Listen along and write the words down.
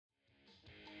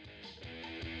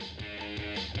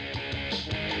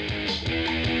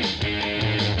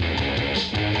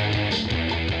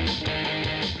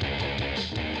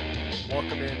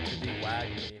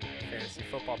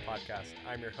podcast.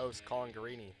 I'm your host, Colin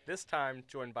Guarini. This time,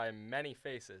 joined by many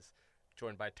faces,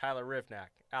 joined by Tyler Rivnak,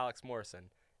 Alex Morrison,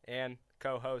 and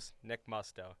co-host Nick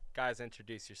Musto. Guys,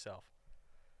 introduce yourself.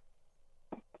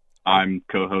 I'm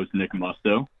co-host Nick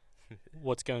Musto.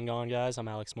 What's going on, guys? I'm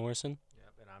Alex Morrison.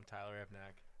 Yep, and I'm Tyler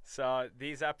Rivnak. So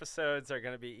these episodes are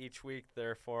going to be each week.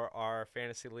 They're for our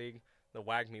fantasy league, the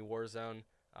WAGMI Warzone.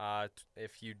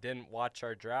 If you didn't watch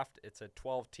our draft, it's a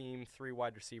 12-team,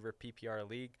 3-wide receiver PPR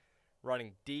league,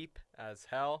 running deep as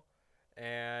hell,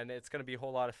 and it's going to be a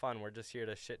whole lot of fun. We're just here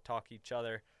to shit-talk each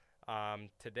other.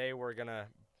 Today we're going to,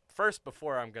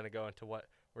 before I'm going to go into what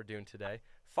we're doing today,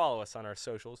 follow us on our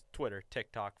socials, Twitter,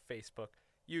 TikTok, Facebook,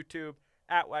 YouTube,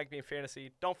 at WAGMI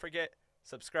Fantasy. Don't forget,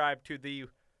 subscribe to the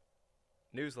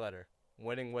newsletter,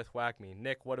 Winning with WAGMI.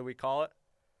 Nick, what do we call it?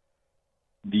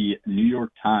 The New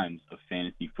York Times of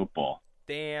fantasy football.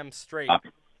 Damn straight.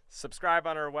 Subscribe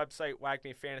on our website,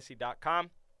 wagmefantasy.com.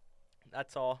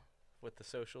 That's all with the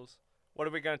socials. What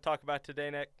are we going to talk about today,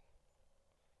 Nick?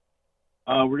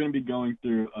 We're going to be going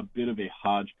through a bit of a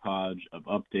hodgepodge of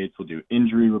updates. We'll do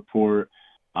injury report.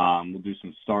 We'll do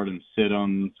some start and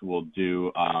sit-ems. We'll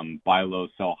do buy low,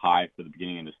 sell high for the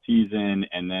beginning of the season.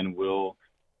 And then we'll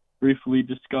briefly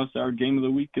discuss our game of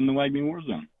the week in the WAGMI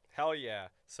Warzone. Hell yeah.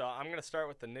 So I'm going to start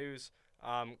with the news.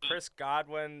 Chris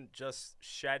Godwin just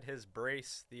shed his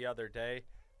brace the other day.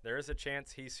 There is a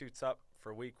chance he suits up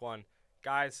for week 1.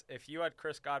 Guys, if you had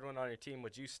Chris Godwin on your team,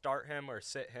 would you start him or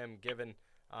sit him given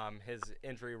his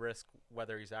injury risk,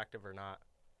 whether he's active or not?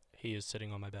 He is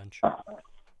sitting on my bench. I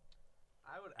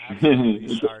would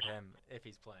absolutely start him if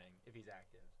he's playing, if he's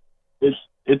active.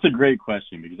 It's a great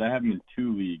question because I have him in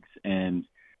 2 leagues, and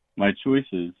my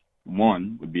choices,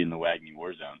 one would be in the WAGMI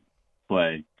Warzone,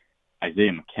 play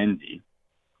Isaiah McKenzie,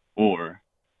 or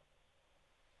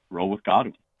roll with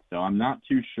Godwin. So I'm not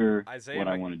too sure what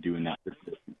I want to do in that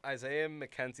position. Isaiah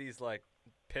McKenzie's like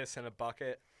piss in a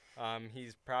bucket.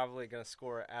 He's probably going to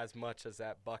score as much as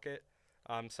that bucket.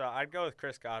 So I'd go with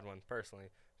Chris Godwin personally.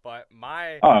 But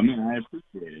Oh, man, I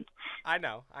appreciate it. I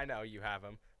know you have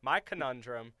him. My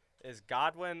conundrum is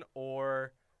Godwin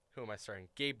or who am I starting?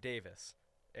 Gabe Davis.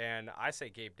 And I say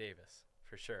Gabe Davis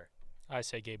for sure. I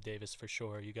say Gabe Davis for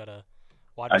sure. You got a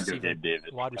I'd go Gabe Davis.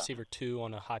 wide receiver 2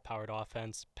 on a high-powered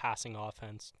offense, passing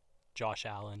offense, Josh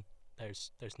Allen.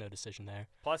 There's no decision there.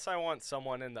 Plus, I want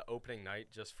someone in the opening night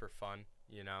just for fun.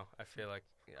 You know, I feel like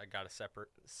I got to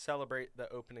celebrate the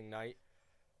opening night.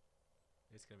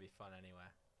 It's going to be fun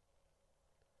anyway.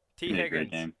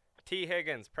 T.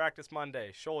 Higgins, practice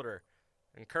Monday, shoulder,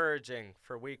 encouraging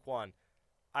for week 1.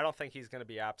 I don't think he's going to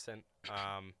be absent.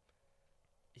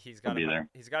 He's got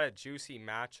a juicy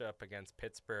matchup against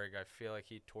Pittsburgh. I feel like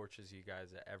he torches you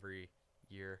guys every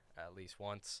year at least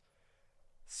once.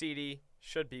 CD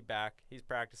should be back. He's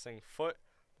practicing foot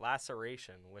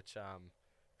laceration, which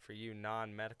for you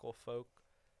non-medical folk,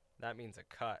 that means a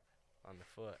cut on the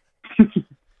foot.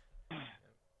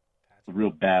 A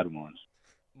real bad one.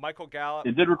 Michael Gallup.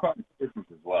 It did require stitches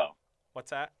as well.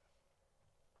 What's that?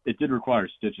 It did require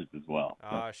stitches as well.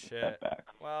 Oh, shit.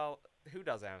 Well, who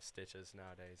doesn't have stitches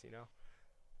nowadays, you know?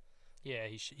 Yeah,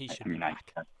 he should be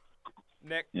back.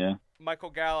 Nick, yeah. Michael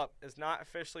Gallup is not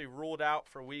officially ruled out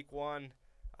for week 1.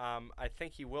 I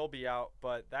think he will be out,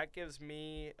 but that gives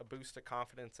me a boost of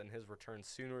confidence in his return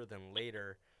sooner than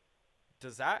later.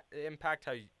 Does that impact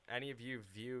how any of you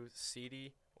view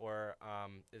CD, or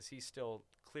is he still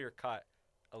clear-cut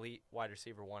elite wide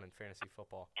receiver 1 in fantasy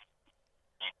football?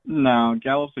 No,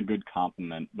 Gallup's a good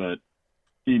compliment, but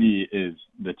CD is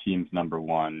the team's number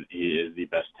 1. He is the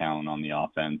best talent on the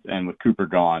offense, and with Cooper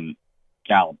gone,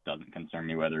 Gallup doesn't concern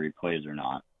me whether he plays or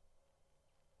not.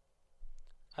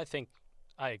 I think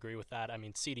I agree with that. I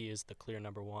mean, CD is the clear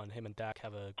number 1. Him and Dak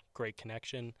have a great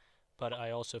connection, but I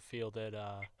also feel that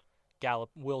Gallup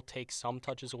will take some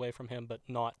touches away from him, but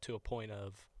not to a point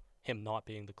of him not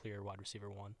being the clear wide receiver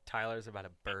 1. Tyler's about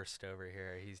to burst over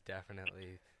here. He's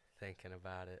definitely thinking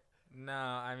about it. No,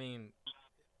 I mean,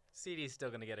 CD's still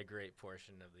going to get a great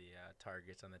portion of the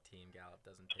targets on the team. Gallup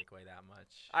doesn't take away that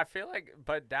much. I feel like,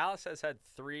 but Dallas has had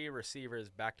 3 receivers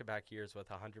back-to-back years with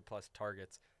 100-plus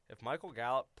targets. If Michael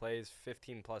Gallup plays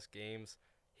 15-plus games,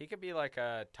 he could be like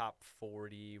a top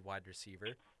 40 wide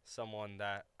receiver, someone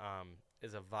that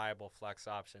is a viable flex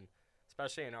option,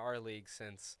 especially in our league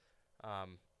since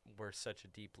we're such a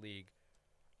deep league.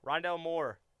 Rondell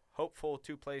Moore, hopeful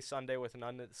to play Sunday with an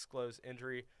undisclosed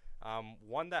injury.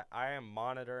 One that I am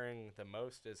monitoring the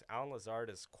most is Allen Lazard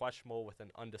is questionable with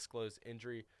an undisclosed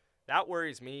injury. That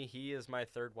worries me. He is my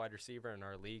 3rd wide receiver in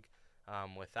our league.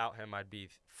 Without him, I'd be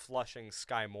flushing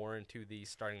Sky Moore into the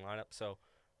starting lineup. So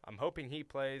I'm hoping he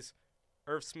plays.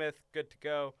 Irv Smith, good to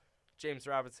go. James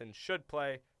Robinson should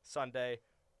play Sunday.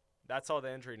 That's all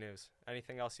the injury news.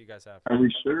 Anything else you guys have? Are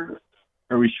we sure?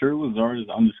 Are we sure Lazard is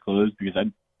undisclosed? Because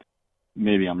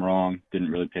maybe I'm wrong.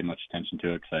 Didn't really pay much attention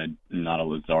to it because I'm not a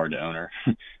Lazard owner,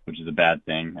 which is a bad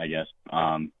thing, I guess.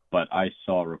 But I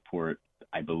saw a report,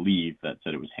 I believe, that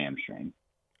said it was hamstring.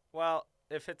 Well,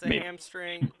 if it's a Maybe.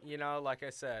 hamstring, like I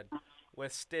said,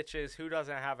 with stitches, who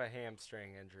doesn't have a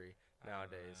hamstring injury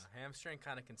nowadays? Hamstring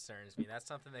kind of concerns me. That's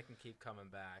something that can keep coming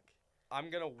back. I'm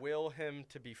going to will him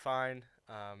to be fine.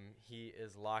 He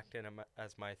is locked in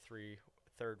as my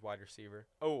third wide receiver.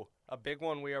 Oh, a big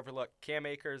one we overlooked. Cam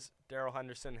Akers, Darrell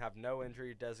Henderson have no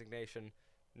injury designation.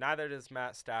 Neither does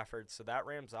Matt Stafford. So that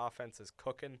Rams offense is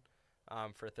cooking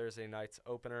for Thursday night's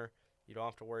opener. You don't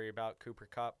have to worry about Cooper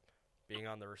Kupp being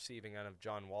on the receiving end of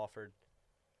John Walford.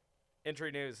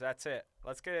 Injury news, that's it.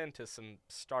 Let's get into some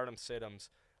stardom situms.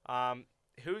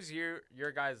 Who's your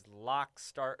guys' lock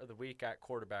start of the week at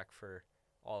quarterback for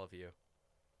all of you?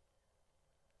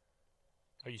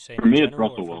 Are you saying For in me, it's general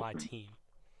Russell or for my Wilson. team?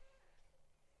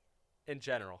 In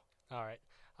general. All right.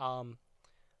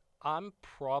 I'm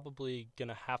probably going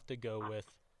to have to go with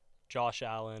Josh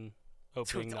Allen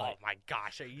opening Oh night. my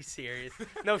gosh, are you serious?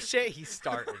 No shit, he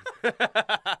started.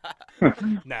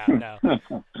 No.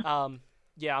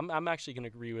 Yeah, I'm actually going to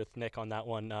agree with Nick on that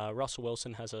one. Russell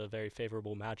Wilson has a very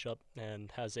favorable matchup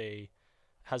and has a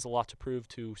lot to prove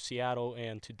to Seattle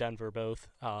and to Denver both.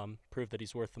 Prove that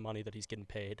he's worth the money that he's getting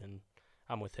paid, and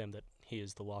I'm with him that he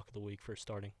is the lock of the week for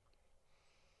starting.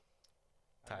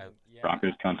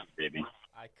 Broncos country, baby.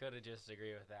 I could have just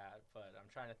agreed with that, but I'm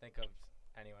trying to think of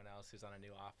anyone else who's on a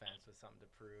new offense with something to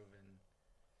prove. And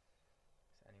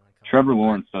is anyone coming Trevor up?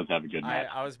 Lawrence does have a good match.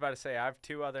 I was about to say, I have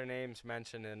two other names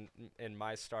mentioned in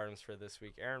my stardoms for this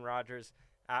week. Aaron Rodgers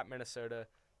at Minnesota.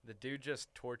 The dude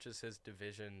just torches his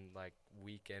division like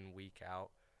week in, week out,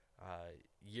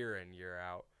 year in, year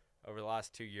out. Over the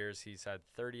last 2 years, he's had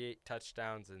 38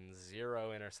 touchdowns and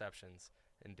 0 interceptions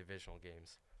in divisional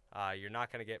games. You're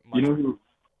not going to get much. You know who?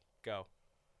 Go.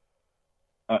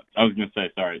 I was going to say,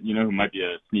 sorry. You know who might be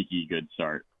a sneaky good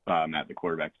start at the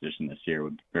quarterback position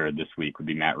this week would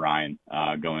be Matt Ryan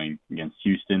going against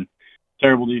Houston.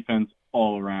 Terrible defense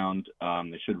all around.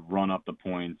 They should run up the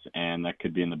points, and that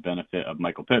could be in the benefit of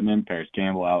Michael Pittman, Paris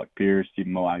Campbell, Alec Pierce,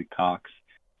 Stephen Moai Cox.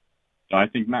 So I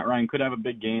think Matt Ryan could have a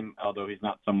big game, although he's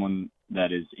not someone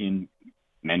that is in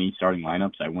many starting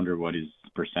lineups. I wonder what his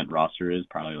percent roster is,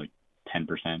 probably like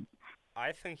 10%.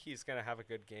 I think he's going to have a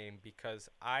good game because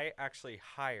I actually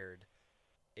hired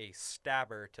a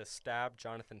stabber to stab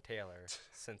Jonathan Taylor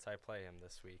since I play him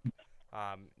this week.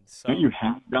 Don't you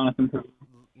have Jonathan Taylor?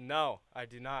 No, I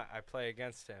do not. I play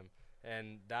against him,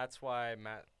 and that's why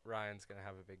Matt Ryan's going to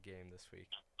have a big game this week.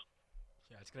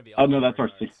 Yeah, it's gonna be. Oh, no, that's our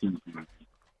yards. 16th.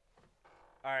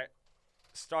 All right,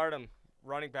 stardom,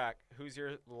 running back. Who's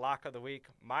your lock of the week?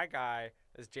 My guy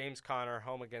is James Conner,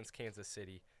 home against Kansas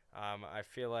City. I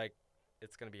feel like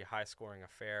it's going to be a high-scoring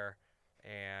affair,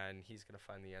 and he's going to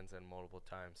find the end zone multiple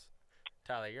times.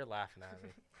 Tyler, you're laughing at me.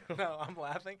 No, I'm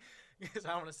laughing because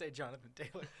I want to say Jonathan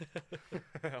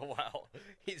Taylor. Wow,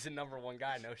 he's the number one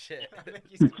guy. No shit. I think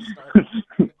he's gonna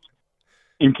start.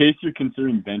 In case you're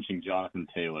considering benching Jonathan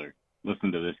Taylor,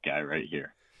 listen to this guy right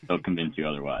here. He'll convince you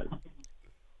otherwise.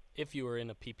 If you are in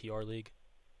a PPR league,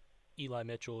 Eli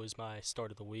Mitchell is my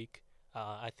start of the week.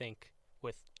 I think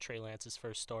with Trey Lance's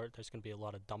first start, there's going to be a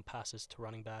lot of dump passes to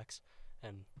running backs,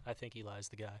 and I think Eli's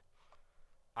the guy.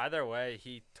 Either way,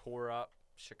 he tore up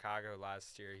Chicago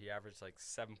last year. He averaged like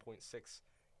 7.6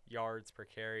 yards per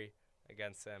carry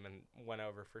against them and went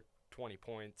over for 20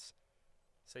 points.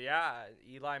 So, yeah,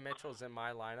 Eli Mitchell's in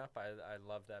my lineup. I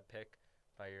love that pick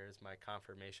by yours. My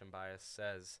confirmation bias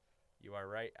says you are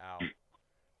right, Al.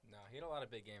 No, he had a lot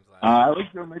of big games last I year.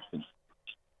 like Joe Mixon.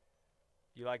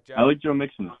 You like Joe? I like Joe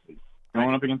Mixon this week.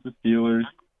 Going up against the Steelers,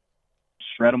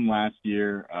 shred them last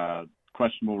year.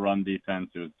 Questionable run defense.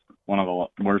 It was one of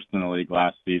the worst in the league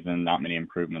last season. Not many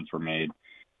improvements were made,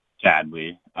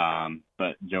 sadly.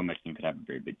 But Joe Mixon could have a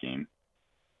very big game.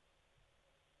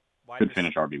 Could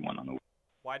finish RB1 on the week.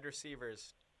 Wide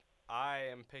receivers. I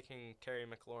am picking Terry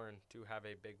McLaurin to have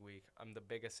a big week. I'm the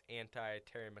biggest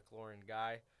anti-Terry McLaurin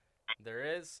guy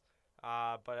there is,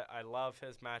 but I love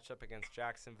his matchup against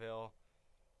Jacksonville.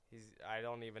 I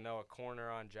don't even know a corner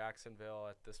on Jacksonville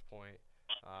at this point.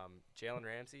 Jalen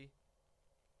Ramsey?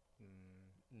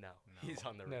 No, he's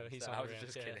on the Rams. No, he's on I the was Rams.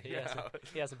 just Yeah, kidding.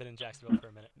 he hasn't been in Jacksonville for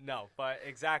a minute. No, but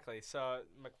exactly. So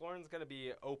McLaurin's going to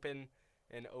be open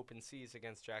in open seas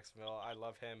against Jacksonville. I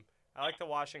love him. I like the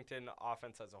Washington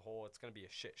offense as a whole. It's going to be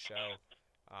a shit show.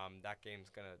 That game's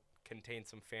going to contain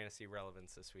some fantasy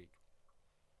relevance this week.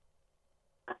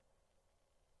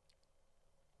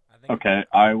 I think Okay,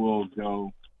 I will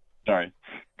go. Sorry.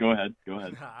 Go ahead. Go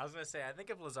ahead. I was gonna say I think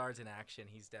if Lazard's in action,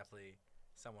 he's definitely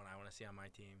someone I want to see on my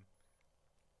team.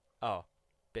 Oh,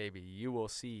 baby, you will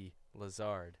see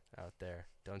Lazard out there.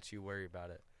 Don't you worry about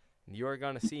it. You are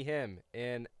going to see him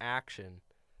in action.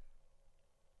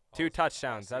 Two All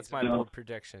touchdowns. That's my season. bold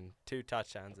prediction. 2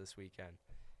 touchdowns this weekend.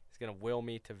 He's going to will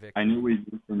me to victory.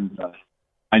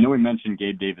 I know we mentioned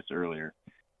Gabe Davis earlier,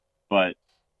 but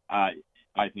I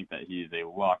think that he is a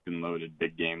locked and loaded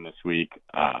big game this week.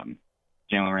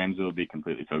 Jalen Ramsey will be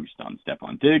completely focused on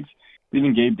Stephon Diggs,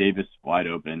 leaving Gabe Davis wide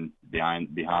open beyond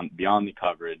the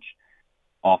coverage.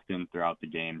 Often throughout the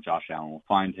game, Josh Allen will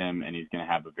find him, and he's going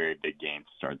to have a very big game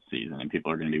to start the season. And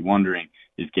people are going to be wondering,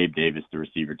 is Gabe Davis the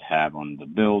receiver to have on the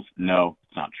Bills? No,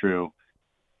 it's not true,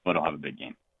 but he'll have a big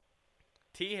game.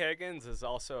 T. Higgins is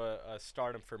also a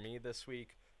stardom for me this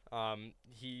week.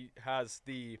 He has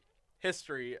the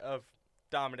history of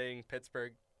dominating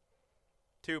Pittsburgh.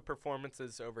 2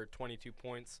 performances over 22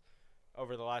 points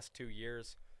over the last 2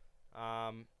 years.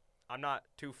 I'm not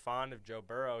too fond of Joe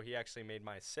Burrow. He actually made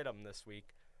my sit-em this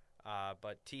week.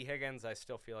 But T. Higgins, I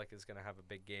still feel like is going to have a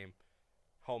big game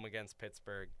home against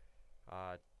Pittsburgh.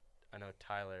 I know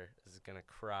Tyler is going to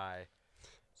cry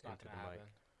It's not into gonna the mic.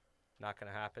 happen. Not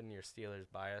going to happen. Your Steelers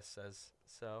bias says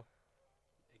so.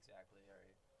 Exactly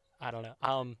right. I don't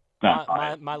know.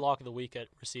 Not My lock of the week at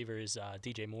receiver is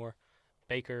DJ Moore.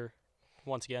 Baker,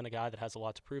 once again, a guy that has a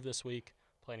lot to prove this week,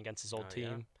 playing against his old Oh,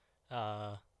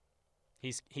 yeah?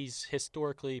 team. He's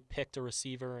historically picked a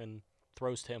receiver and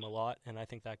throws to him a lot, and I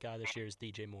think that guy this year is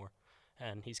DJ Moore,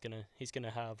 and he's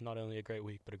gonna have not only a great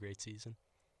week but a great season.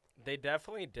 They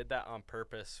definitely did that on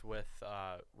purpose with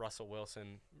Russell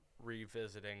Wilson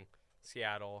revisiting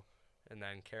Seattle and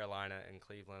then Carolina and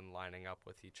Cleveland lining up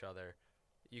with each other.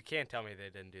 You can't tell me they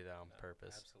didn't do that on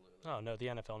purpose. Absolutely. Oh no, the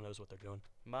NFL knows what they're doing.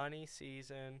 Money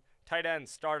season. Tight end,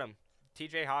 stardom.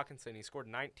 TJ Hawkinson, he scored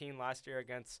 19 last year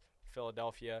against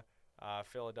Philadelphia.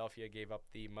 Philadelphia gave up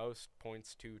the most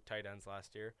points to tight ends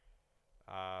last year.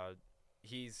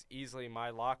 He's easily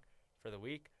my lock for the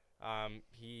week.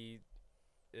 He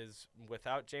is,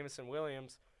 without Jameson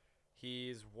Williams,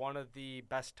 he's one of the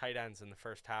best tight ends in the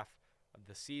first half of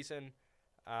the season.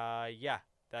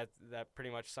 That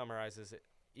pretty much summarizes it.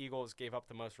 Eagles gave up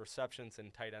the most receptions in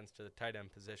tight ends to the tight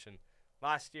end position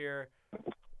last year.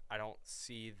 I don't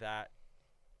see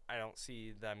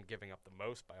them giving up the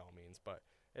most by all means, but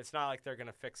it's not like they're going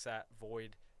to fix that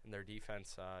void in their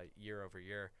defense year over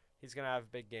year. He's going to have a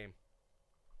big game.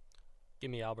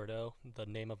 Give me Alberto, the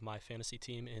name of my fantasy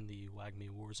team in the WAGMI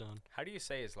Warzone. How do you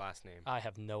say his last name? I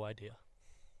have no idea.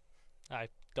 I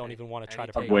don't even want to try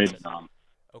to any pronounce takes? it.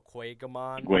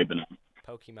 Okwaygamon?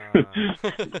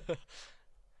 Pokemon.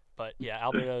 But yeah,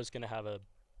 Alberto is going to have a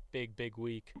big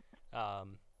week.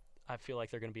 I feel like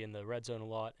they're going to be in the red zone a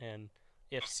lot, and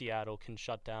if Seattle can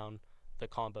shut down the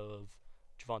combo of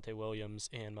Javonte Williams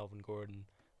and Melvin Gordon,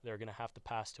 they're going to have to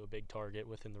pass to a big target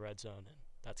within the red zone, and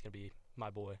that's going to be my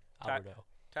boy, Alberto.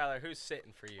 Tyler, who's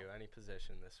sitting for you? Any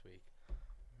position this week?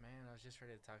 Man, I was just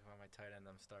ready to talk about my tight end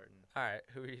I'm starting. All right,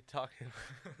 who are you talking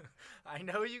about? I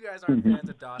know you guys aren't fans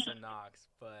of Dawson Knox,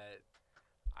 but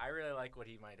I really like what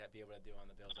he might be able to do on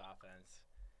the Bills' offense.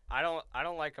 I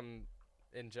don't like him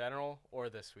in general or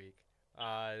this week.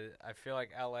 I feel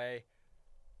like LA.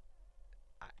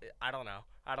 I don't know.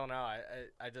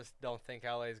 I just don't think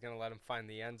LA is going to let him find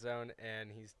the end zone,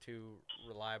 and he's too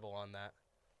reliable on that.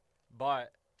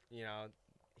 But,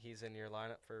 he's in your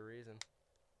lineup for a reason.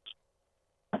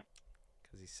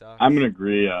 Because he sucks. I'm going to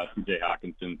agree. TJ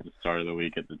Hawkinson's the start of the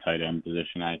week at the tight end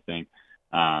position, I think.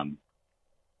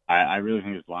 I really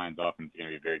think this Lions offense is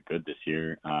going to be very good this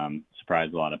year.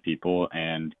 Surprise a lot of people,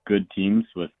 and good teams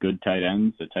with good tight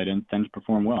ends, the tight ends tend to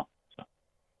perform well. So.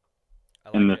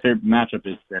 And the matchup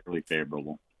is fairly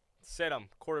favorable. Sit him,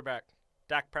 quarterback.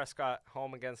 Dak Prescott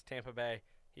home against Tampa Bay.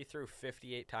 He threw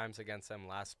 58 times against them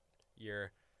last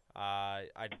year. I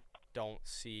don't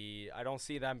see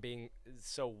them being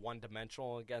so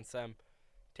one-dimensional against them.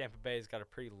 Tampa Bay's got a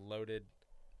pretty loaded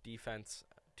defense,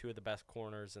 2 of the best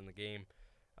corners in the game.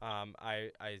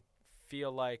 I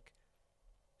feel like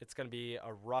it's going to be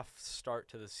a rough start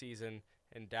to the season.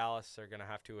 In Dallas, they're going to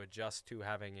have to adjust to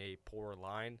having a poor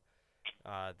line.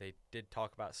 They did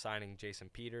talk about signing Jason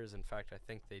Peters. In fact, I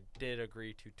think they did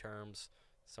agree to terms.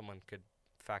 Someone could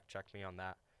fact-check me on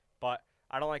that. But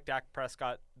I don't like Dak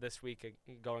Prescott this week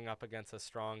going up against a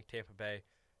strong Tampa Bay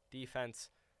defense.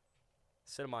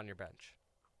 Sit him on your bench.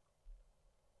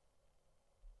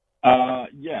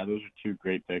 Yeah, those are 2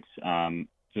 great picks.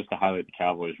 Just to highlight the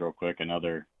Cowboys real quick,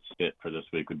 another sit for this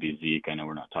week would be Zeke. I know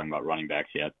we're not talking about running backs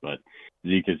yet, but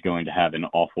Zeke is going to have an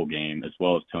awful game, as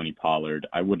well as Tony Pollard.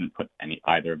 I wouldn't put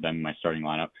either of them in my starting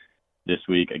lineup this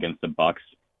week against the Bucks.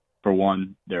 For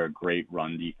one, they're a great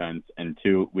run defense, and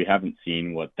two, we haven't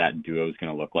seen what that duo is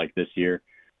going to look like this year.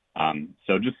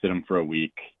 So just sit them for a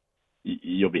week.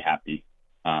 You'll be happy.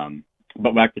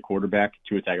 But back to quarterback,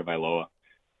 Tua Tagovailoa,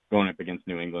 going up against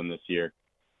New England this year.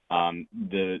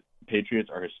 The Patriots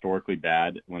are historically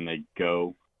bad when they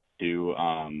go to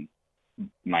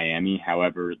Miami.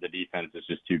 However, the defense is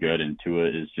just too good, and Tua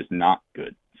is just not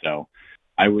good. So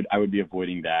I would be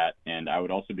avoiding that, and I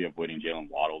would also be avoiding Jalen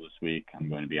Waddle this week, I'm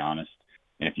going to be honest.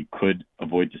 And if you could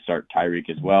avoid to start Tyreek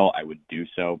as well, I would do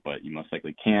so, but you most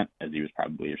likely can't, as he was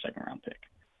probably your second-round pick.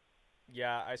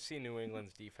 Yeah, I see New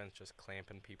England's defense just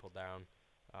clamping people down.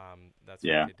 That's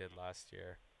Yeah. what they did last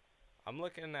year. I'm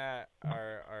looking at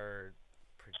our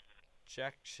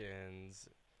projections.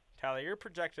 Tyler, you're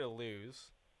projected to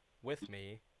lose with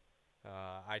me.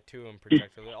 I, too, am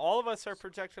projected to lose. All of us are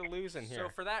projected to lose in here. So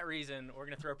for that reason, we're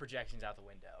going to throw projections out the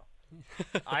window.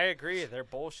 I agree. They're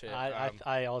bullshit.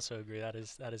 I also agree. That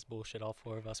is bullshit. All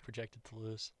four of us projected to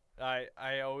lose.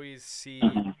 I always see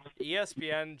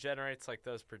ESPN generates like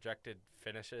those projected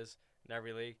finishes in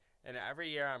every league. And every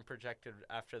year I'm projected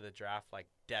after the draft like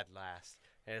dead last.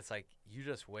 And it's like, you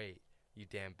just wait, you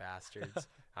damn bastards.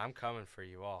 I'm coming for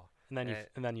you all. And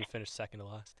then you finished second to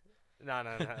last. No.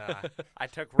 I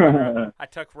took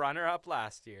runner up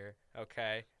last year,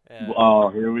 okay?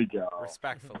 Here we go.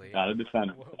 Respectfully. Gotta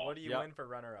defend him. What do you win for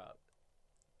runner-up?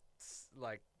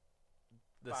 Like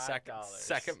the $5.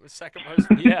 second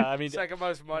most Yeah, I mean, second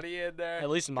most money in there. at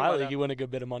least in Come my on league, up. you win a good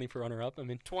bit of money for runner-up. I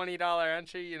mean, $20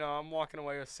 entry, I'm walking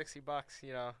away with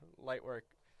 $60, light work.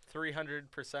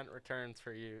 300% returns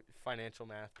for you financial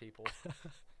math people.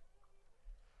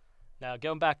 now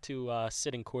going back to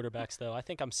sitting quarterbacks, though, I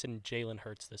think I'm sitting Jalen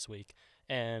Hurts this week.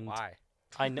 And Why?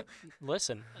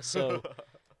 listen, so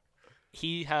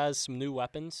he has some new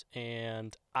weapons,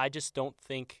 and I just don't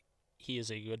think he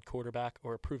is a good quarterback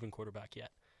or a proven quarterback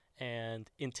yet. And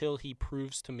until he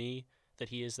proves to me that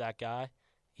he is that guy,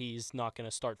 he's not going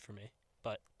to start for me.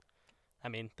 But I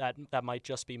mean, that might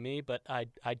just be me, but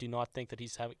I do not think that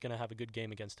he's going to have a good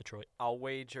game against Detroit. I'll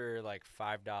wager like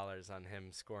 $5 on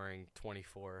him scoring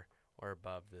 24 or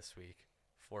above this week.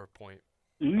 4-point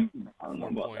I don't know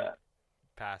about 4-point that.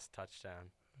 pass touchdown.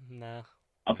 Nah.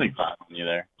 I'll take 5 on you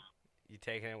there. You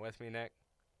taking it with me, Nick?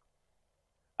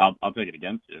 I'll take it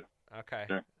against you. Okay.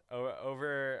 Sure.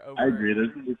 Over. I agree. There's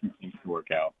some things to work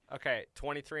out. Okay,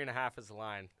 23.5 is the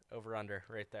line. Over under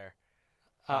right there.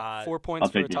 4 points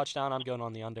I'll for a take it. touchdown. I'm going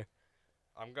on the under.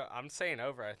 I'm saying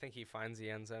over. I think he finds the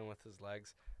end zone with his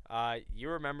legs. You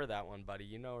remember that one, buddy.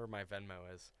 You know where my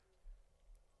Venmo is.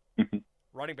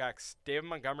 Running backs, David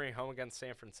Montgomery home against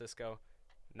San Francisco.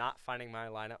 Not finding my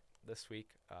lineup this week.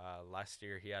 Last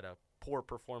year he had a poor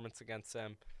performance against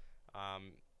them.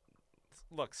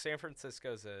 Look, San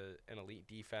Francisco's an elite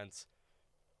defense.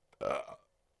 That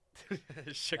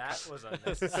was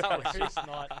unnecessary. That was just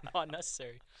not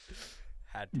necessary.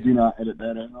 Had to. Do not edit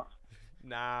that out.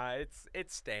 Nah,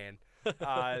 it's staying.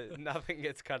 Nothing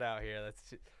gets cut out here.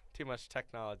 That's too much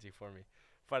technology for me.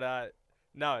 But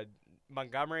no,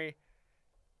 Montgomery,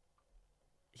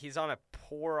 he's on a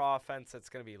poor offense that's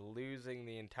going to be losing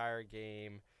the entire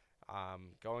game,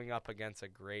 going up against a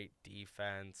great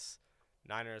defense.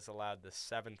 Niners allowed the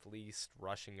 7th least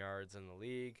rushing yards in the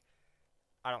league.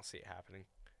 I don't see it happening.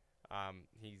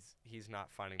 He's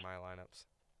not finding my lineups.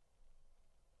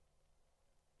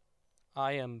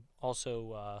 I am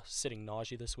also sitting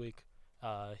Najee this week.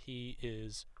 He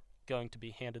is going to be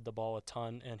handed the ball a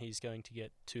ton, and he's going to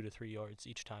get 2 to 3 yards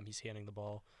each time he's handing the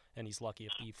ball, and he's lucky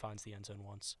if he finds the end zone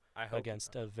once I hope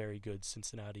against a very good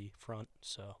Cincinnati front.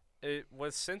 So it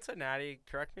was Cincinnati.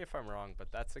 Correct me if I'm wrong,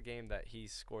 but that's a game that he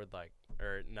scored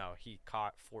he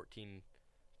caught 14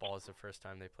 balls the first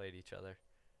time they played each other.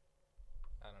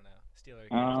 I don't know. Steeler.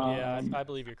 yeah, I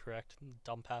believe you're correct.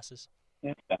 Dumb passes.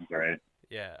 Yeah, that's right.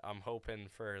 Yeah, I'm hoping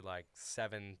for like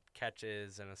 7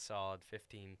 catches and a solid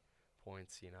 15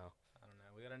 points. I don't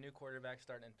know. We got a new quarterback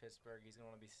starting in Pittsburgh. He's going to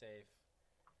want to be safe.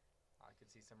 I could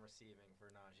see some receiving for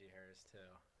Najee Harris too.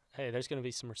 Hey, there's going to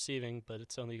be some receiving, but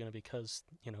it's only going to be because,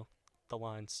 the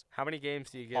line's How many games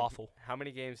do you give? awful. How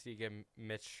many games do you give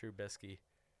Mitch Trubisky?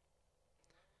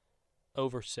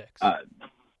 Over 6.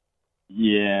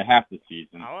 Yeah, half the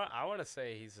season. I want to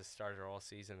say he's a starter all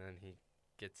season and he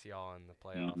gets y'all in the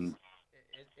playoffs. Mhm.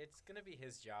 It's going to be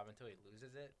his job until he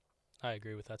loses it. I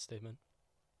agree with that statement.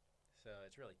 So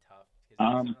it's really tough because he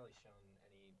hasn't really shown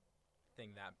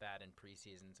anything that bad in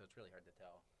preseason, so it's really hard to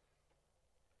tell.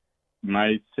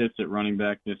 my sits at running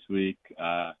back this week,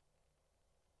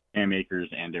 Cam Akers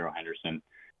and Darrell Henderson.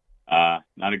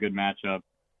 Not a good matchup.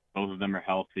 Both of them are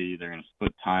healthy. They're going to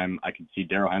split time. I can see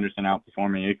Darrell Henderson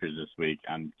outperforming Akers this week.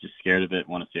 I'm just scared of it.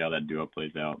 Want to see how that duo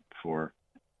plays out before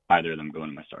either of them go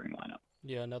into my starting lineup.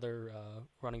 Yeah, another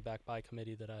running back by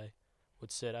committee that I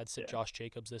would sit. I'd sit Josh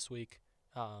Jacobs this week.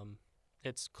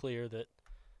 It's clear that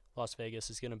Las Vegas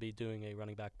is going to be doing a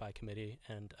running back by committee,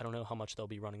 and I don't know how much they'll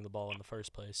be running the ball in the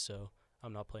first place, so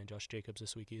I'm not playing Josh Jacobs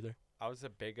this week either. I was the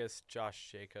biggest Josh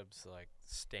Jacobs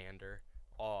stander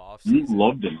all You offseason.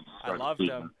 loved him. I loved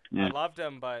him. Yeah. I loved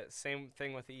him, but same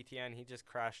thing with ETN. He just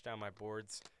crashed down my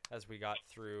boards as we got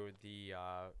through the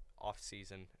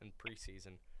offseason and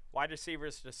preseason. Wide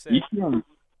receivers to sit.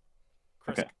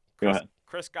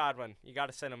 Chris Godwin. You got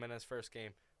to sit him in his first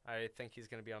game. I think he's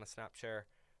going to be on a snap share.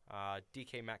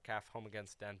 DK Metcalf home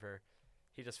against Denver.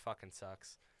 He just fucking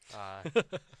sucks.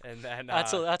 And then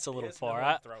that's a little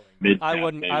far.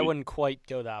 I wouldn't quite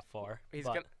go that far.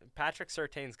 Patrick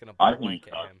Surtain's going to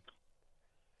blanket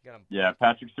him.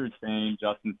 Patrick Surtain,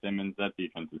 Justin Simmons, that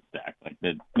defense is stacked.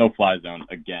 The no-fly zone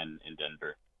again in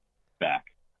Denver. Back.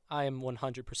 I am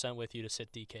 100% with you to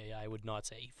sit DK. I would not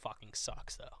say he fucking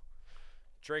sucks, though.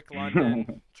 Drake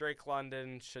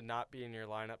London should not be in your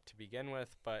lineup to begin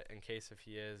with, but in case if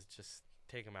he is, just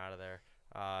take him out of there.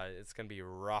 It's going to be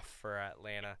rough for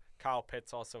Atlanta. Kyle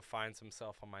Pitts also finds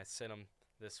himself on my sit-em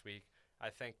this week. I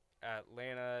think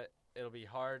Atlanta, it'll be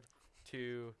hard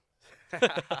to...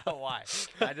 Why?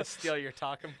 Did I just steal your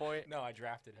talking point? No, I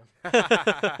drafted him.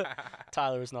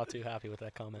 Tyler was not too happy with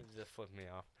that comment. It just flipped me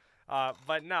off.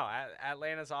 But no,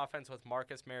 Atlanta's offense with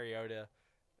Marcus Mariota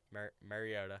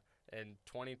in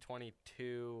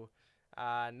 2022,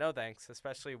 no thanks,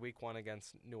 especially week 1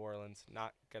 against New Orleans.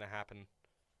 Not going to happen.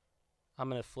 I'm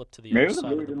going to flip to the other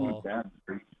side of the ball.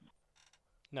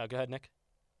 No, go ahead, Nick.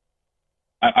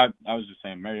 I was just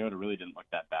saying, Mariota really didn't look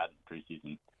that bad in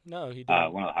preseason. No, he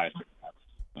didn't. One of the highest.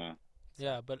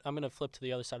 Yeah, but I'm going to flip to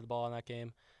the other side of the ball in that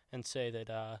game and say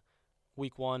that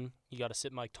week 1, you got to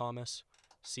sit Mike Thomas,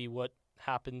 see what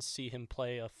happens, see him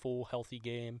play a full healthy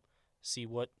game, see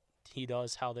what he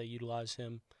does, how they utilize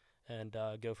him, and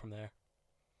go from there.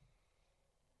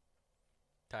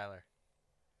 Tyler.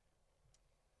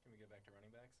 Can we get back to running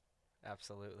backs?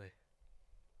 Absolutely.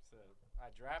 So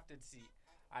I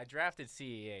drafted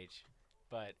CEH,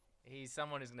 but he's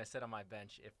someone who's going to sit on my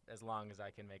bench as long as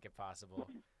I can make it possible.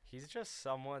 He's just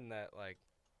someone that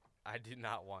I do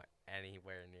not want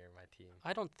anywhere near my team.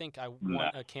 I don't think I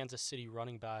want a Kansas City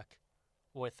running back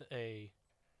with a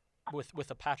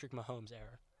Patrick Mahomes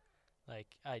era.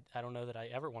 I don't know that I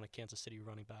ever want a Kansas City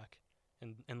running back,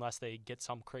 unless they get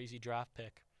some crazy draft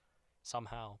pick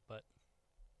somehow. But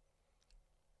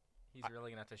he's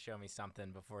really going to have to show me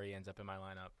something before he ends up in my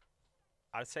lineup.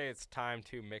 I'd say it's time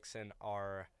to mix in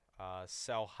our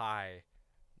sell high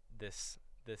this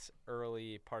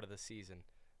early part of the season.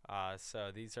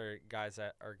 So these are guys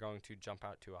that are going to jump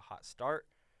out to a hot start,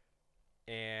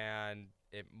 and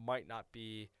it might not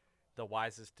be the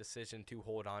wisest decision to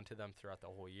hold on to them throughout the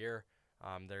whole year.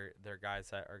 They're guys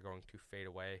that are going to fade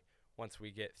away once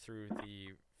we get through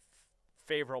the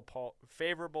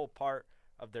favorable part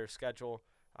of their schedule.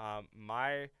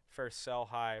 My first sell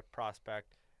high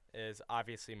prospect is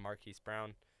obviously Marquise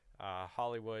Brown.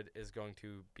 Hollywood is going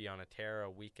to be on a tear, a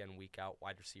week in, week out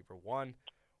wide receiver 1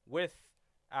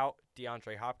 without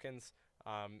DeAndre Hopkins.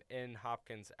 In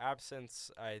Hopkins'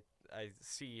 absence, I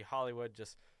see Hollywood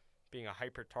just being a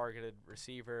hyper-targeted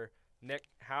receiver. Nick,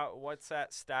 what's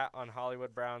that stat on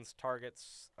Hollywood Brown's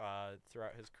targets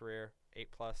throughout his career? 8+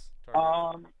 targets?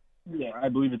 Yeah, I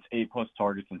believe it's 8+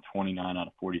 targets and 29 out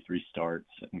of 43 starts.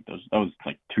 I think that was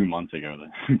 2 months ago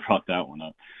that he brought that one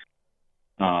up.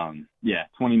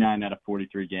 29 out of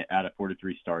 43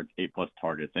 starts, 8+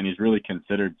 targets, and he's really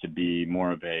considered to be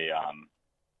more of a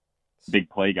big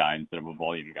play guy instead of a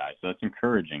volume guy. So that's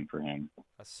encouraging for him.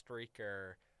 A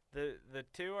streaker. The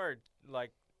two are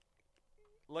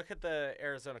look at the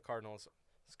Arizona Cardinals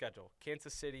schedule: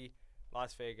 Kansas City,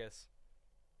 Las Vegas,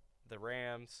 the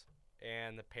Rams,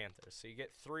 and the Panthers. So you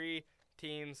get 3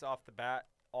 teams off the bat,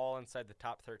 all inside the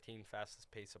top 13 fastest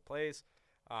pace of plays.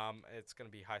 It's going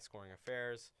to be high-scoring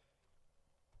affairs.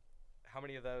 How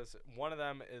many of those? One of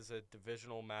them is a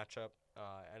divisional matchup.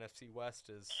 NFC West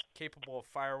is capable of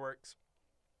fireworks.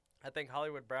 I think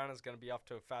Hollywood Brown is going to be off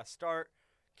to a fast start.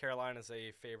 Carolina's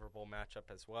a favorable matchup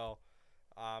as well.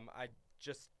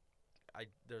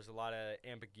 There's a lot of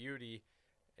ambiguity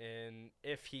in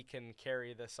if he can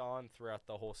carry this on throughout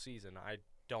the whole season. I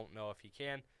don't know if he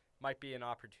can. Might be an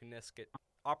opportunistic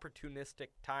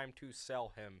time to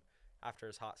sell him after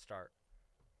his hot start.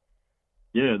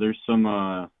 Yeah, there's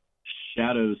some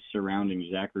shadows surrounding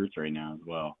Zach Ertz right now as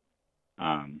well.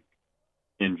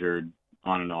 Injured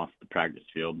on and off the practice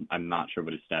field. I'm not sure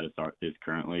what his status is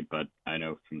currently, but I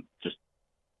know from just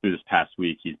through this past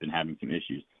week he's been having some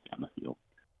issues on the field.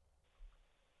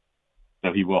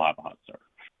 So he will have a hot start.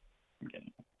 I'm getting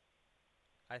it.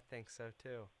 I think so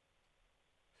too.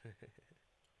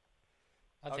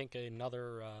 I think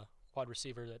another wide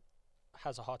receiver that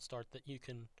has a hot start that you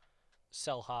can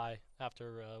sell high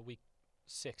after week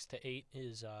 6 to 8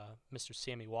 is Mr.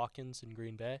 Sammy Watkins in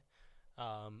Green Bay.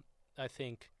 I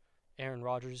think Aaron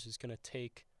Rodgers is going to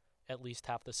take at least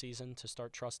half the season to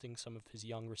start trusting some of his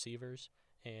young receivers.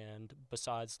 And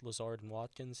besides Lazard and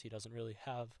Watkins, he doesn't really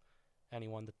have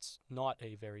anyone that's not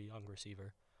a very young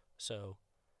receiver. So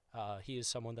he is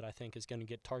someone that I think is going to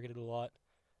get targeted a lot.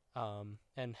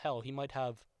 And hell, he might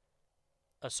have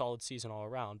a solid season all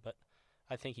around, but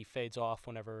I think he fades off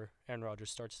whenever Aaron Rodgers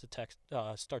starts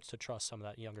to trust some of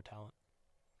that younger talent.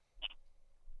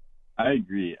 I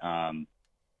agree.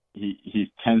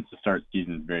 He tends to start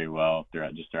seasons very well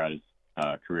throughout his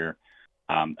career.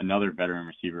 Another veteran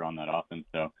receiver on that offense,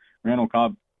 though. Randall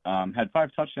Cobb had 5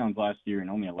 touchdowns last year in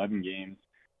only 11 games.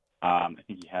 I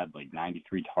think he had like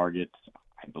 93 targets,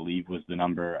 I believe was the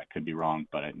number. I could be wrong,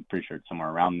 but I'm pretty sure it's somewhere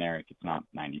around there if it's not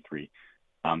 93.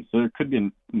 So there could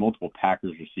be multiple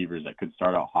Packers receivers that could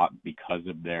start out hot because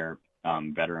of their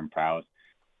veteran prowess.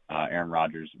 Aaron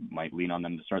Rodgers might lean on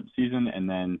them to start the season and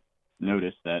then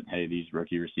notice that, hey, these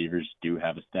rookie receivers do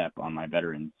have a step on my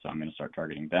veterans, so I'm going to start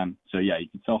targeting them. So, yeah, you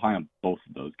can sell high on both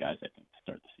of those guys, I think, to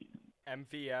start the season.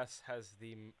 MVS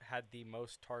had the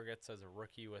most targets as a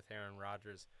rookie with Aaron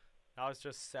Rodgers. That was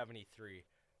just 73.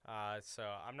 So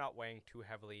I'm not weighing too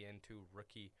heavily into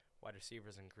rookie wide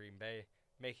receivers in Green Bay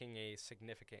making a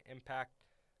significant impact.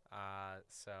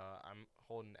 So I'm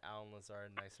holding Allen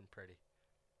Lazard nice and pretty.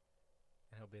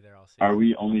 And he'll be there all season. Are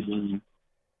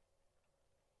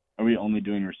we only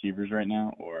doing receivers right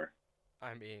now, or?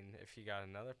 I mean, if you got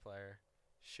another player,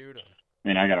 shoot him. I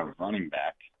mean, I got a running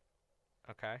back.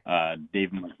 Okay.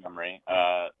 David Montgomery.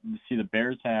 See, the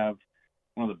Bears have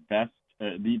one of the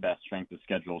best strength of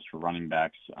schedules for running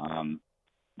backs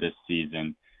this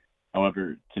season.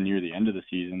 However, to near the end of the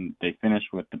season, they finish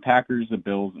with the Packers, the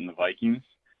Bills, and the Vikings.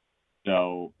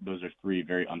 So those are 3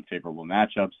 very unfavorable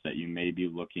matchups that you may be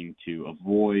looking to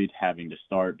avoid having to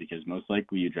start because most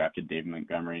likely you drafted David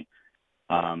Montgomery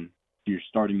to your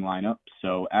starting lineup.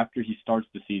 So after he starts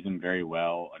the season very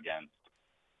well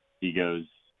he goes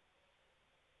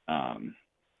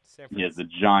he has the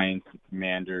Giants, the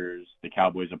Commanders, the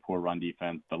Cowboys, a poor run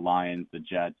defense, the Lions, the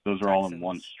Jets. Those are all in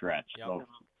one stretch. Yep. So,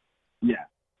 yeah.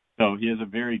 So he has a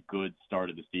very good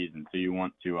start of the season. So you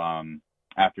want to,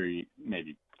 after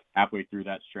maybe halfway through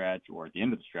that stretch or at the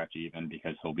end of the stretch even,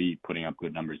 because he'll be putting up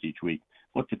good numbers each week,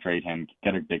 look to trade him,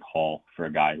 get a big haul for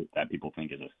a guy that people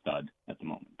think is a stud at the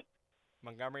moment.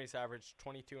 Montgomery's averaged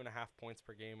 22.5 points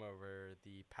per game over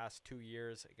the past 2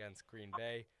 years against Green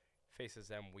Bay. Faces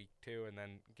them week 2 and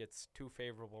then gets 2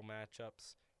 favorable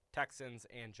matchups, Texans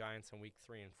and Giants in week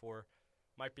 3 and 4.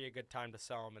 Might be a good time to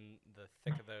sell him in the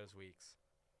thick of those weeks.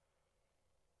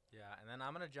 Yeah, and then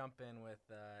I'm going to jump in with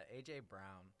A.J.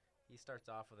 Brown. He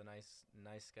starts off with a nice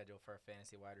schedule for a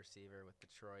fantasy wide receiver with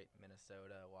Detroit,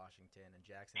 Minnesota, Washington, and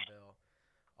Jacksonville.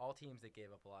 All teams that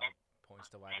gave up a lot of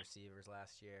points to wide receivers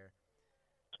last year.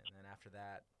 And then after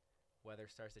that,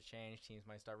 weather starts to change. Teams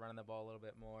might start running the ball a little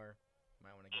bit more.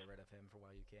 Might want to get rid of him for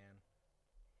while you can.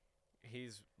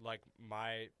 He's like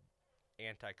my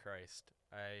antichrist.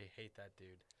 I hate that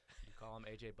dude. You call him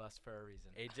AJ Bust for a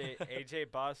reason.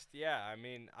 AJ Bust, yeah. I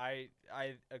mean, I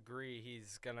agree.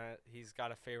 He's got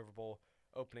a favorable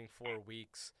opening 4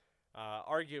 weeks.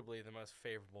 Arguably the most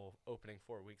favorable opening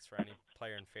 4 weeks for any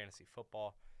player in fantasy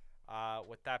football.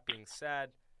 With that being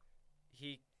said,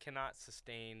 he cannot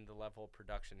sustain the level of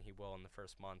production he will in the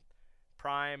first month.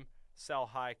 Prime sell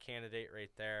high candidate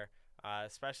right there,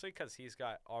 especially because he's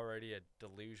got already a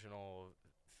delusional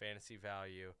fantasy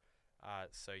value.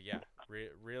 So yeah,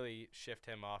 really shift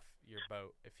him off your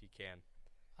boat if you can.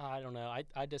 I don't know.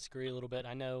 I disagree a little bit.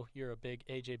 I know you're a big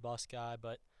AJ Bus guy,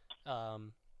 but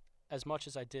as much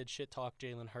as I did shit talk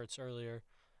Jalen Hurts earlier,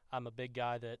 I'm a big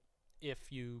guy that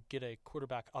if you get a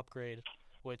quarterback upgrade,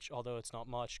 which although it's not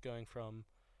much, going from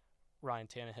Ryan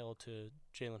Tannehill to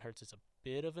Jalen Hurts is a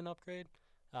bit of an upgrade.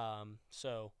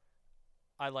 So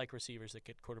I like receivers that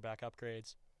get quarterback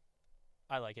upgrades.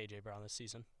 I like A.J. Brown this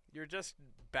season. You're just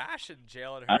bashing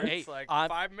Jalen Hurts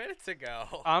 5 minutes ago.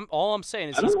 All I'm saying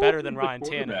is he's better than Ryan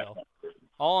Tannehill.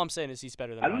 All I'm saying is he's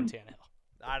better than Ryan Tannehill.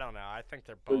 I don't know. I think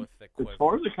they're both equivalent. As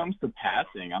far as it comes to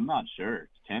passing, I'm not sure.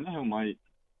 Tannehill might.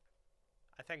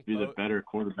 I think be the better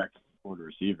quarterback or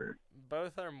receiver.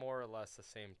 both are more or less the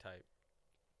same type.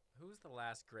 Who's the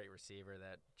last great receiver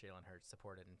that Jalen Hurts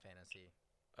supported in fantasy?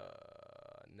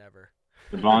 Never.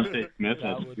 Devontae Smith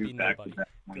That has would two be nobody. back-to-back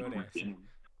Good 20 answer. games.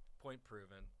 Point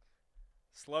proven.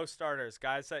 Slow starters,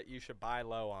 guys that you should buy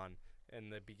low on in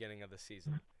the beginning of the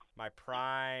season. My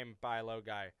prime buy low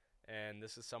guy, and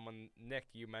this is someone, Nick,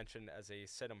 you mentioned as a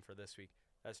sit-em for this week.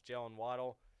 That's Jalen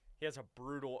Waddle. He has a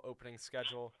brutal opening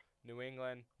schedule. New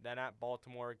England, then at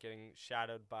Baltimore, getting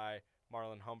shadowed by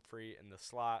Marlon Humphrey in the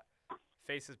slot.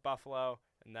 Faces Buffalo,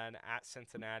 and then at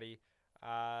Cincinnati.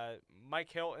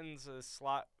 Mike Hilton's a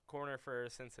slot corner for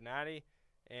Cincinnati,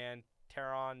 and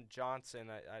Taron Johnson,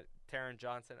 I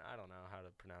don't know how to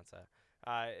pronounce that,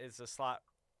 is a slot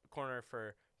corner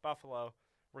for Buffalo.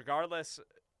 Regardless,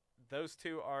 those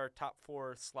two are top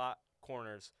 4 slot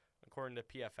corners, according to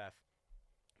PFF.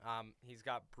 He's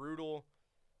got brutal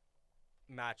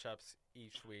matchups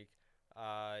each week.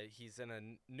 He's in a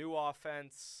new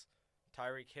offense.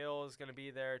 Tyreek Hill is going to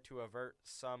be there to avert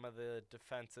some of the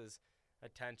defense's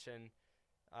attention.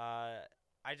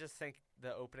 I just think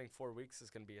the opening 4 weeks is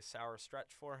going to be a sour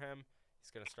stretch for him.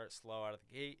 He's going to start slow out of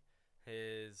the gate.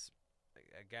 He's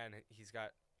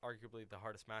got arguably the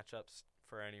hardest matchups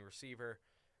for any receiver.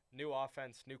 New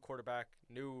offense, new quarterback,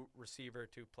 new receiver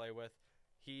to play with.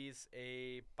 He's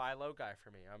a buy low guy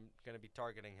for me. I'm going to be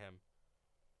targeting him.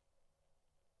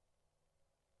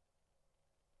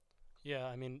 Yeah,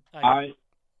 I mean, Go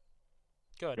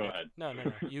go Nick. ahead. No,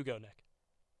 you go, Nick.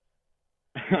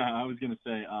 I was gonna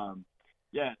say,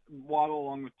 Waddle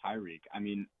along with Tyreek. I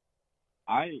mean,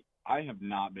 I have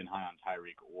not been high on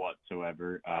Tyreek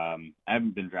whatsoever. I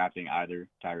haven't been drafting either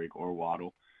Tyreek or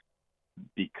Waddle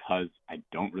because I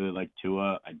don't really like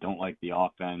Tua. I don't like the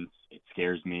offense. It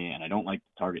scares me, and I don't like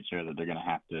the target share that they're gonna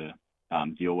have to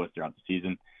deal with throughout the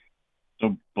season.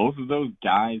 So both of those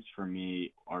guys for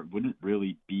me wouldn't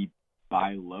really be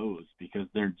buy lows because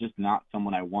they're just not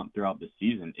someone I want throughout the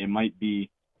season. It might be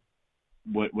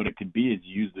what it could be is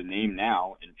use the name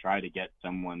now and try to get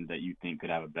someone that you think could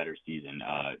have a better season.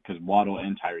 Because Waddle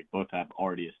and Tyreek both have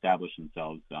already established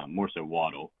themselves. More so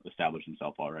Waddle established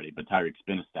himself already, but Tyreek's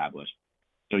been established.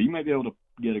 So you might be able to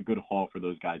get a good haul for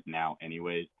those guys now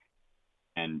anyways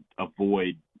and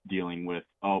avoid dealing with,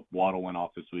 Waddle went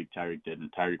off this week, Tyreek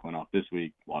didn't. Tyreek went off this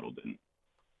week, Waddle didn't.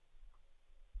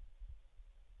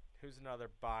 Who's another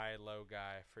buy low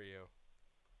guy for you?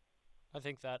 I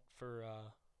think that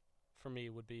for me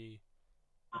would be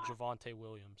Javonte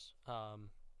Williams.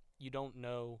 You don't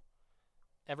know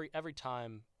every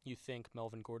time you think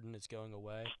Melvin Gordon is going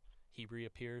away, he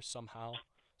reappears somehow,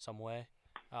 some way.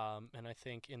 And I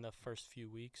think in the first few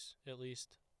weeks, at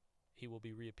least, he will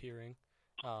be reappearing.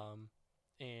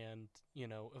 And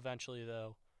eventually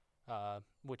though,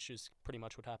 which is pretty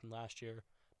much what happened last year,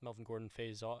 Melvin Gordon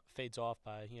fades off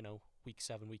by week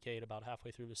 7, week 8, about halfway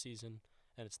through the season,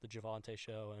 and it's the Javonte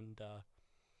show. And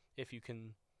if you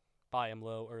can buy him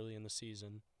low early in the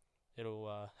season,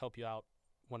 it'll help you out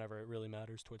whenever it really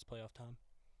matters towards playoff time.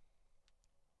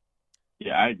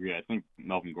 Yeah, I agree. I think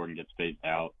Melvin Gordon gets phased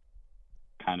out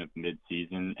kind of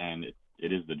mid-season, and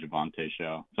it is the Javonte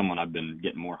show. Someone I've been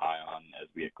getting more high on as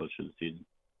we get closer to the season.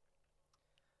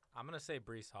 I'm going to say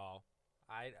Breece Hall.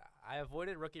 I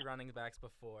avoided rookie running backs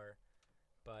before,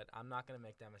 but I'm not going to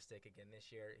make that mistake again this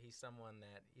year. He's someone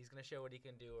that he's going to show what he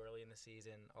can do early in the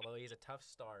season. Although he's a tough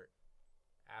start,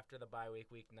 after the bye week,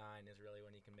 week 9 is really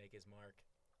when he can make his mark,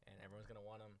 and everyone's going to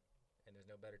want him, and there's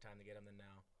no better time to get him than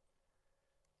now.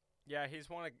 Yeah,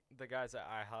 he's one of the guys that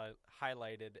I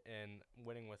highlighted in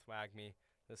winning with WAGMI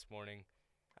this morning.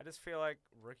 I just feel like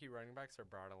rookie running backs are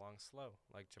brought along slow,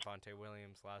 like Javonte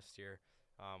Williams last year.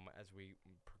 As we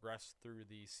progressed through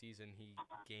the season, he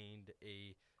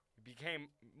became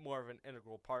more of an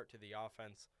integral part to the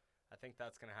offense. I think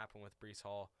that's going to happen with Breece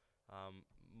Hall.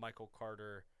 Michael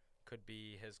Carter could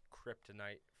be his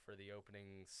kryptonite for the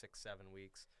opening 6-7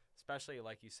 weeks, especially,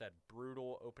 like you said,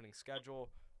 brutal opening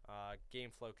schedule. Game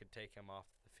flow could take him off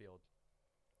the field.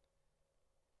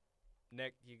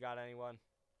 Nick, you got anyone?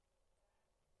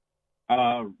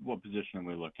 What position are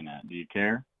we looking at? Do you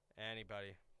care?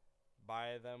 Anybody.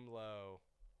 Buy them low.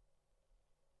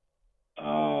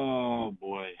 Oh,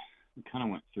 boy. We kind of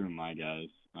went through my guys.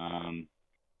 I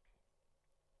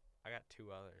got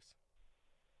 2 others.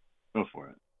 Go for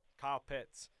it. Kyle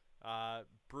Pitts.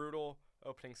 Brutal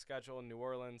opening schedule in New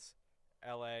Orleans,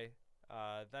 L.A.,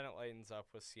 then it lightens up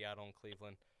with Seattle and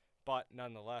Cleveland. But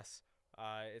nonetheless,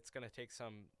 it's going to take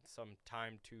some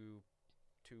time to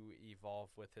evolve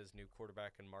with his new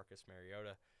quarterback and Marcus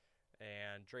Mariota.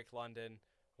 And Drake London,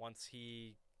 once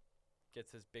he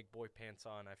gets his big boy pants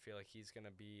on, I feel like he's going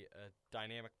to be a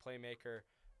dynamic playmaker.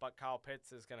 But Kyle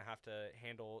Pitts is going to have to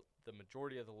handle the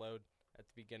majority of the load at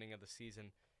the beginning of the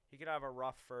season. He could have a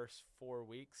rough first 4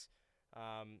 weeks.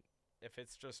 If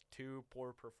it's just 2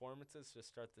 poor performances to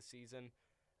start the season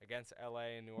against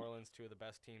LA and New Orleans, 2 of the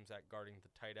best teams at guarding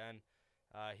the tight end,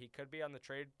 he could be on the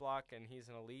trade block, and he's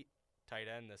an elite tight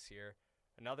end this year.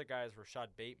 Another guy is Rashad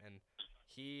Bateman.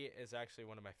 He is actually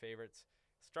one of my favorites.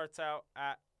 Starts out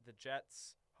at the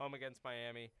Jets, home against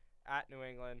Miami, at New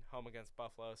England, home against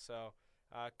Buffalo. So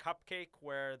cupcake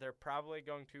where they're probably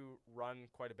going to run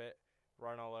quite a bit,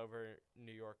 run all over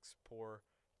New York's poor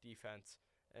defense.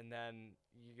 And then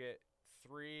you get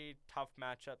 3 tough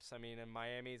matchups. I mean, in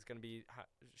Miami is going to be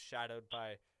shadowed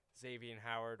by Xavier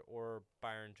Howard or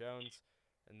Byron Jones.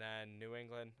 And then New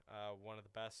England, one of the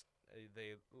best.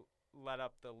 They let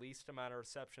up the least amount of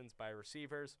receptions by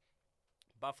receivers.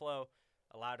 Buffalo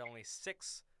allowed only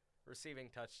 6 receiving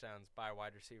touchdowns by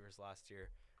wide receivers last year.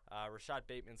 Rashad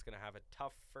Bateman's going to have a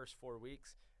tough first 4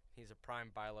 weeks. He's a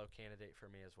prime buy low candidate for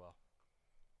me as well.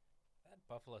 That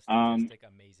Buffalo statistic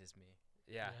amazes me.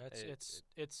 Yeah,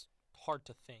 it's hard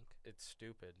to think. It's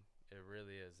stupid. It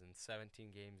really is. In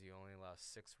 17 games, you only allow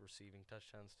 6 receiving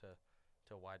touchdowns to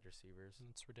wide receivers.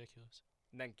 It's ridiculous.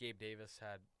 And then Gabe Davis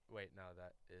had. Wait, no,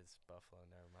 that is Buffalo.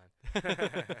 Never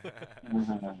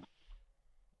mind.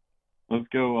 Let's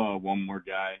go one more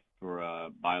guy for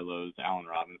buy lows, Allen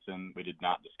Robinson. We did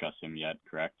not discuss him yet,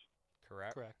 correct?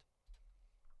 Correct.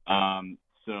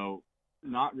 So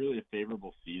not really a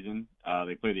favorable season.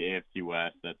 They play the AFC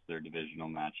West. That's their divisional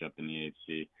matchup in the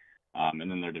AFC.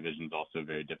 And then their division's also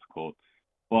very difficult.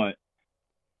 But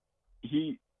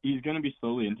he's going to be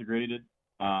slowly integrated,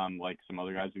 like some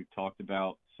other guys we've talked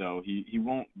about. So he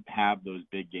won't have those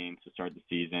big games to start the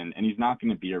season, and he's not going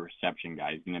to be a reception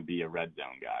guy. He's going to be a red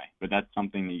zone guy. But that's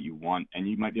something that you want, and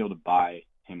you might be able to buy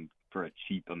him for a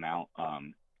cheap amount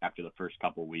after the first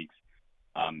couple weeks,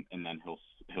 and then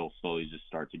he'll slowly just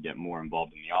start to get more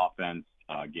involved in the offense,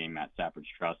 gain Matt Stafford's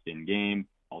trust in game,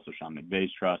 also Sean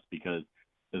McVay's trust, because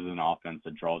this is an offense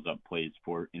that draws up plays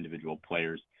for individual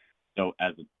players. So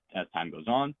as time goes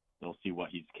on, they'll see what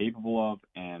he's capable of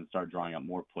and start drawing up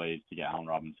more plays to get Allen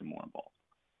Robinson more involved.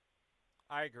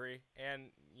 I agree. And,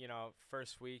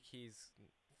 first week he's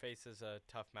faces a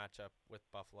tough matchup with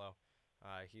Buffalo.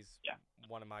 He's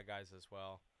one of my guys as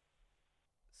well.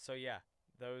 So,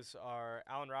 those are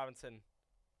Allen Robinson,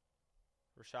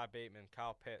 Rashad Bateman,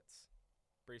 Kyle Pitts,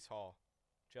 Breece Hall,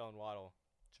 Jalen Waddle,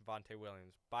 Javonte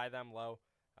Williams. Buy them low.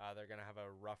 They're going to have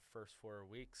a rough first 4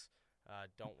 weeks.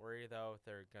 Don't worry, though.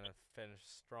 They're going to finish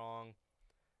strong.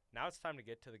 Now it's time to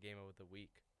get to the game of the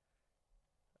week.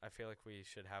 I feel like we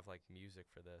should have, music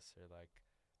for this or,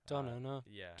 Da-na-na.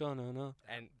 Yeah. Da-na-na.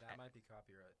 And that might be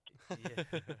copyright.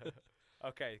 Yeah.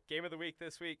 Okay, game of the week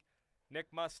this week.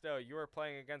 Nick Musto, you are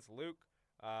playing against Luke.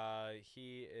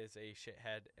 He is a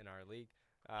shithead in our league.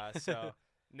 So,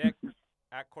 Nick,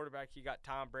 at quarterback, you got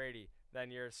Tom Brady.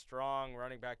 Then your strong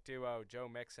running back duo, Joe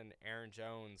Mixon, Aaron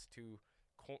Jones,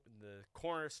 the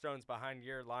cornerstones behind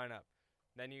your lineup.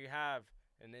 Then you have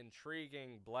an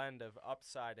intriguing blend of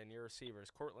upside in your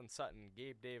receivers, Cortland Sutton,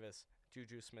 Gabe Davis,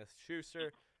 Juju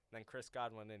Smith-Schuster, then Chris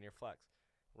Godwin in your flex.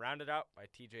 Rounded out by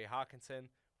TJ Hawkinson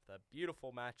with a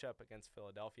beautiful matchup against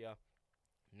Philadelphia.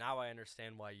 Now I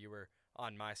understand why you were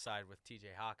on my side with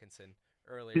TJ Hawkinson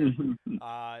earlier.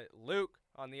 Luke,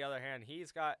 on the other hand,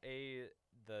 he's got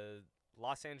the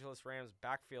Los Angeles Rams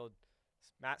backfield,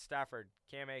 Matt Stafford,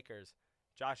 Cam Akers,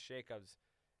 Josh Jacobs.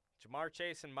 Jamar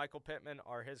Chase and Michael Pittman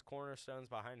are his cornerstones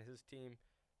behind his team.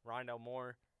 Rondell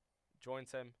Moore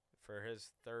joins him for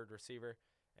his third receiver.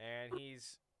 And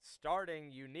he's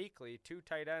starting uniquely 2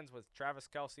 tight ends with Travis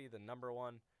Kelce, the number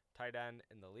 1 tight end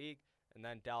in the league, and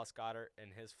then Dallas Goedert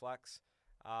in his flex.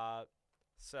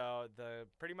 So the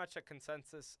pretty much a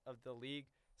consensus of the league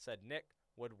said Nick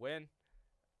would win.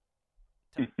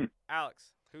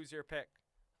 Alex, who's your pick?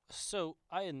 So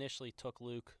I initially took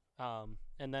Luke,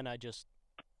 and then I just,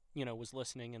 was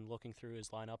listening and looking through his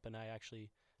lineup, and I actually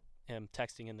am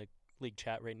texting in the league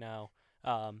chat right now.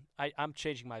 I'm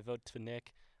changing my vote to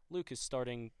Nick. Luke is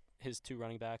starting his 2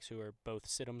 running backs, who are both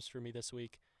sit-ems for me this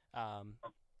week.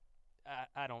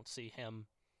 I don't see him.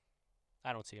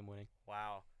 I don't see him winning.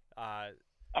 Wow.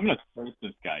 I'm gonna start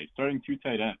this guy. He's starting 2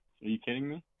 tight ends. Are you kidding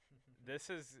me? This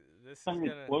is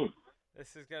Close.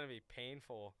 gonna be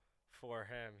painful for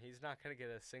him. He's not gonna get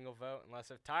a single vote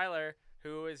unless if Tyler,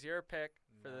 who is your pick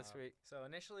for this week? So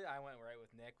initially I went right with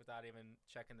Nick without even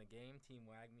checking the game, Team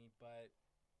WAGMI, but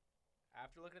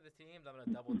after looking at the teams, I'm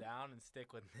gonna double down and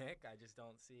stick with Nick. I just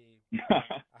don't see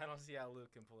how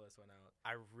Luke can pull this one out.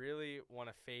 I really want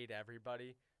to fade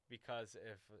everybody because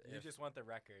You if just want the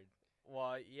record.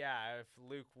 well, yeah, if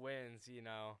Luke wins, You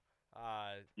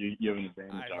have an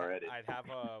advantage already. I'd have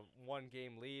a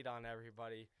 1-game lead on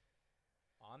everybody.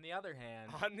 On the other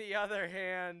hand, On the other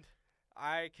hand,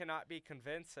 I cannot be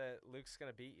convinced that Luke's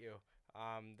going to beat you.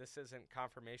 This isn't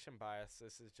confirmation bias.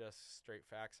 This is just straight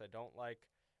facts. I don't like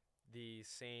the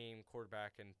same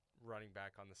quarterback and running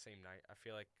back on the same night. I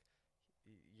feel like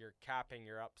you're capping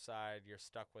your upside. You're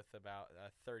stuck with about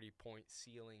a 30-point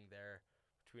ceiling there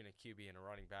between a QB and a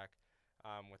running back.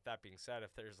 With that being said,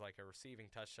 if there's like a receiving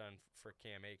touchdown for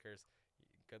Cam Akers,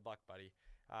 good luck, buddy.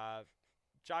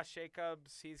 Josh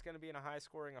Jacobs, he's going to be in a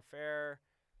high-scoring affair.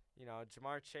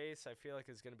 Jamar Chase, I feel like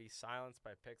is going to be silenced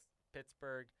by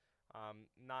Pittsburgh,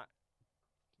 not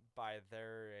by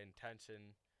their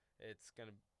intention. It's going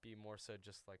to be more so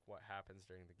just like what happens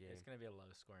during the game. it's going to be a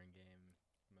low-scoring game,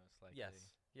 most likely.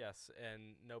 Yes,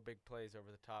 and no big plays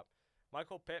over the top.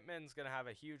 Michael Pittman's going to have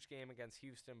a huge game against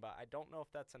Houston, but I don't know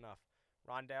if that's enough.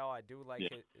 Rondale, I do like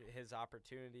his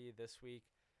opportunity this week.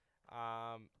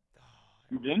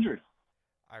 He's injured.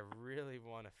 I really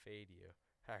want to fade you.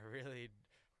 I really,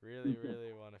 really,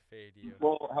 really want to fade you.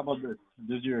 Well, how about this?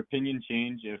 Does your opinion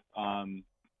change if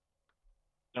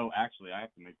so actually I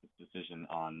have to make this decision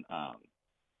on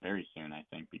very soon, I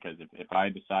think, because if I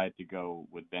decide to go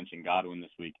with benching Godwin this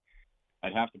week,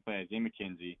 I'd have to play Isaiah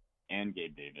McKenzie and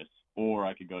Gabe Davis, or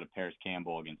I could go to Paris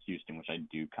Campbell against Houston, which I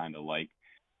do kind of like.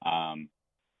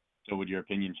 So would your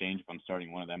opinion change if I'm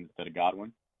starting one of them instead of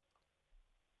Godwin?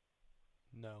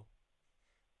 No.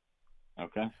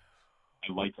 Okay.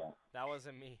 I like that. That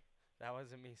wasn't me. That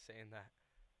wasn't me saying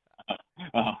that.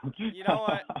 Oh. You know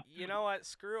what? You know what?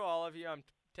 Screw all of you. I'm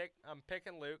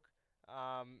picking Luke.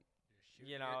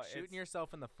 You're shooting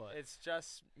yourself in the foot. It's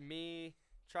just me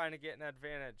trying to get an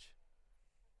advantage.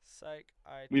 Psych.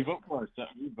 We vote for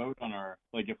ourselves. We vote on our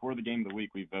if we're the game of the week,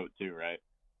 we vote too, right?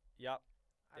 Yep.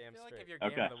 I Damn feel straight. like if you're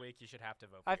game of the week, you should have to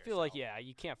vote for I feel like, yourself.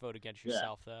 you can't vote against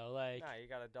yourself, though. Like, Nah, you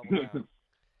got to double down.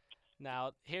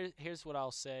 now, here's what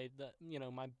I'll say.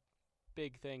 My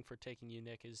big thing for taking you,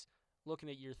 Nick, is looking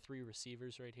at your 3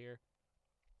 receivers right here.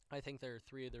 I think there are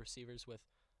 3 of the receivers with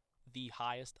the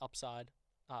highest upside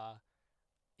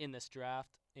in this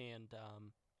draft, and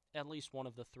at least one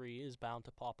of the 3 is bound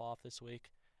to pop off this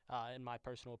week. In my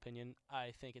personal opinion,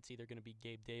 I think it's either going to be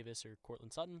Gabe Davis or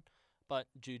Courtland Sutton, but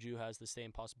Juju has the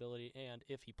same possibility, and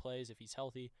if he plays, if he's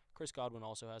healthy, Chris Godwin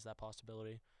also has that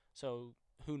possibility. So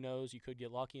who knows? You could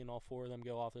get lucky and all 4 of them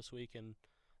go off this week, and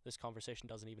this conversation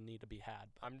doesn't even need to be had.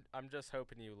 I'm just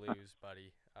hoping you lose,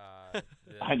 buddy.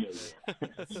 I know.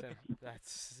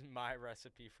 That's my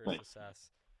recipe for Right.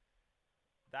 success.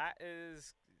 That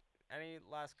is. Any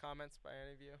last comments by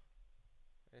any of you?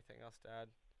 Anything else to add?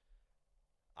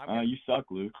 You suck,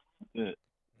 Luke. That's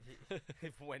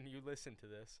it. When you listen to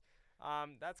this.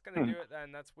 That's going to do it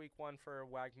then. That's week 1 for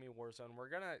WAGMI Warzone. We're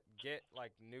going to get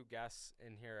new guests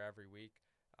in here every week,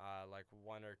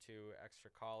 1 or 2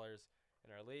 extra callers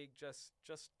in our league just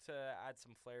to add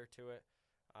some flair to it.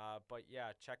 But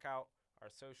yeah, check out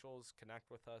our socials, connect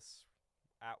with us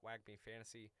at WAGMI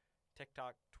Fantasy,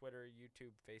 TikTok, Twitter,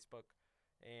 YouTube, Facebook,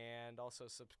 and also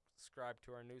subscribe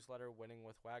to our newsletter, Winning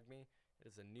with WAGMI. It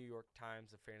is the New York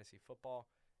Times of fantasy football.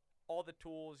 All the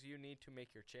tools you need to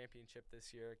make your championship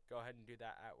this year, go ahead and do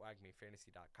that at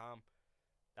wagmifantasy.com.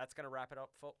 That's going to wrap it up,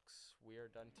 folks. We are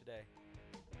done today.